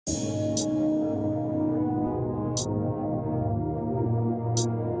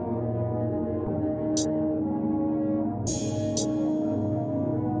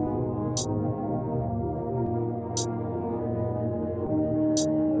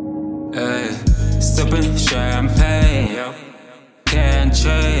Sipping champagne, can't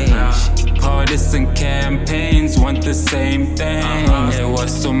change. Partisan campaigns want the same thing. There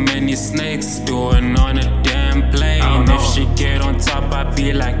was so many snakes doing on a damn plane. If she get on top, I'd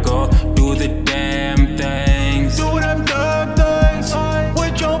be like, go do the damn things. Do them damn things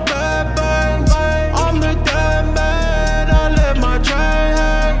with your bad bangs. I'm the damn man, I let my chain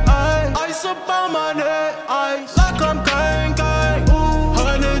hang. Ice up on my neck, ice like I'm gang gang.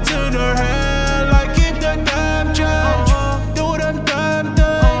 Hundreds in her hand, like keep the damn change. Do them damn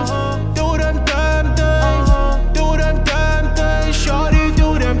things, do them damn things, do them damn things. Shawty,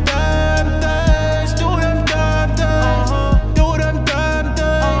 do them damn things, do them damn things, do them damn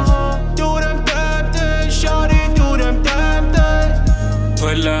things, do them damn things. Shawty, do them damn things.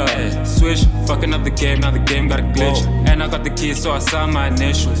 Pull up, switch, fucking up the game, now the game got a glitch. And I got the keys, so I signed my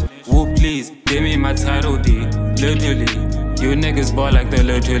initials. Woo, please, give me my title deed. Literally, you niggas ball like the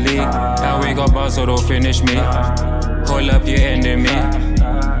Little League. Now we got balls, so don't finish me. Hold up your enemy.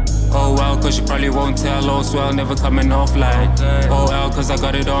 Oh well, cause you probably won't tell. Oh swell, never coming offline. Oh well, cause I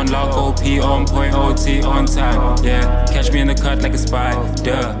got it on lock. OP on point, OT on time. Yeah, catch me in the cut like a spy.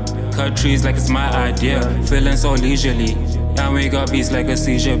 Duh, cut trees like it's my idea. Feeling so leisurely. Now we got beats like a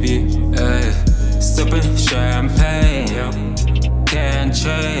seizure beat. Sipping champagne, can't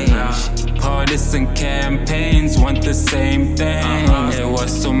change. Partisan campaigns want the same thing. There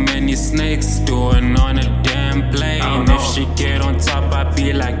was so many snakes doing on a damn plane. If she get on top, I'd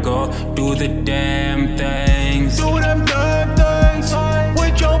be like, go do the damn things. Do them damn things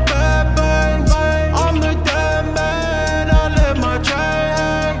with your bad bangs. I'm the damn man, I let my chain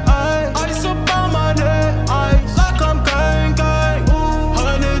hang. Ice up on my neck, ice like I'm gang gang.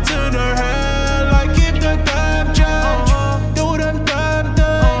 Hundreds in her hand, like keep the damn change. Do them damn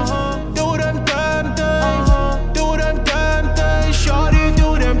things, do them damn things, do them damn things. Shawty, do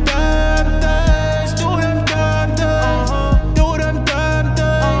them damn things, do them damn things, do them damn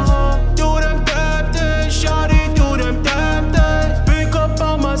things, do them damn things. Shawty, do them damn things. Pick up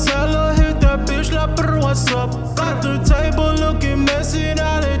on my cellar, hit that bitch like, what's up? Got the table looking messy,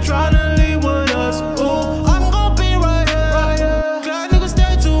 now they tryna leave with us. Ooh, I'm gon' be right here. Glad niggas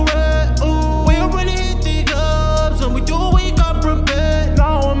stay too red. Ooh, we don't really hit the clubs, when we do, we got prepared.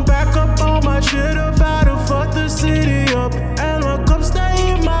 Now I'm back up on my shit, about to fuck the city up. And my cup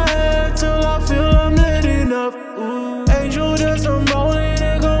stay in my head till I feel I'm lit enough. Ooh, angel dust, I'm rolling,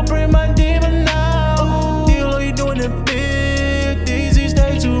 they gon' bring my demon now. Deelow, you doing it big, Deezy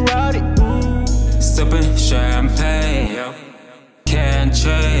stay too rowdy. Ooh. Sipping champagne, can't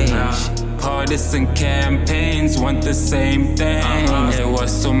change. Partisan campaigns want the same thing. There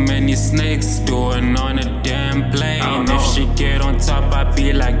was so many snakes doing on a damn plane. If she get on top, I'd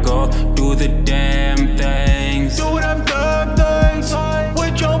be like, go do the damn things. Do them damn things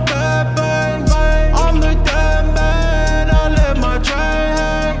with your bad bangs. I'm the damn man, I let my chain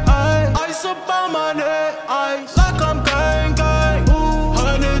hang. Ice up on my neck, ice like I'm gang gang.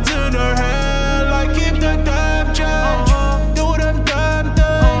 Hundreds in her hand, like keep the damn change. Do them damn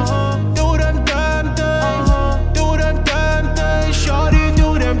things, do them damn things, do them damn things. Shawty,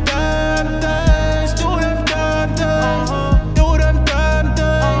 do them damn things, do them damn things, do them damn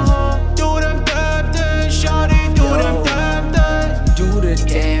things, do them damn things. Shawty, do them damn things. Do the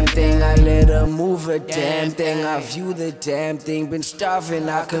damn thing, I let her move a damn thing. I view the damn thing, been starving,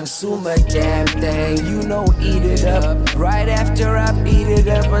 I consume a damn thing. You know, eat it up. Right after I beat it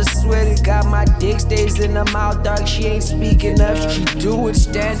up, I swear to God, my dick stays in her mouth, dog. She ain't speaking up. She do it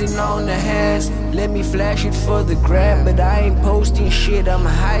standing on the hands. Let me flash it for the gram, but I ain't posting shit. I'm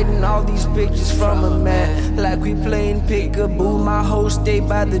hiding all these pictures from a man, like we playing peekaboo. My hoes stay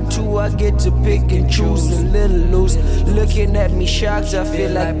by the two, I get to pick and choose. A little loose, looking at me shocked, I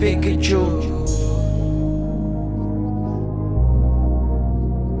feel like Pikachu.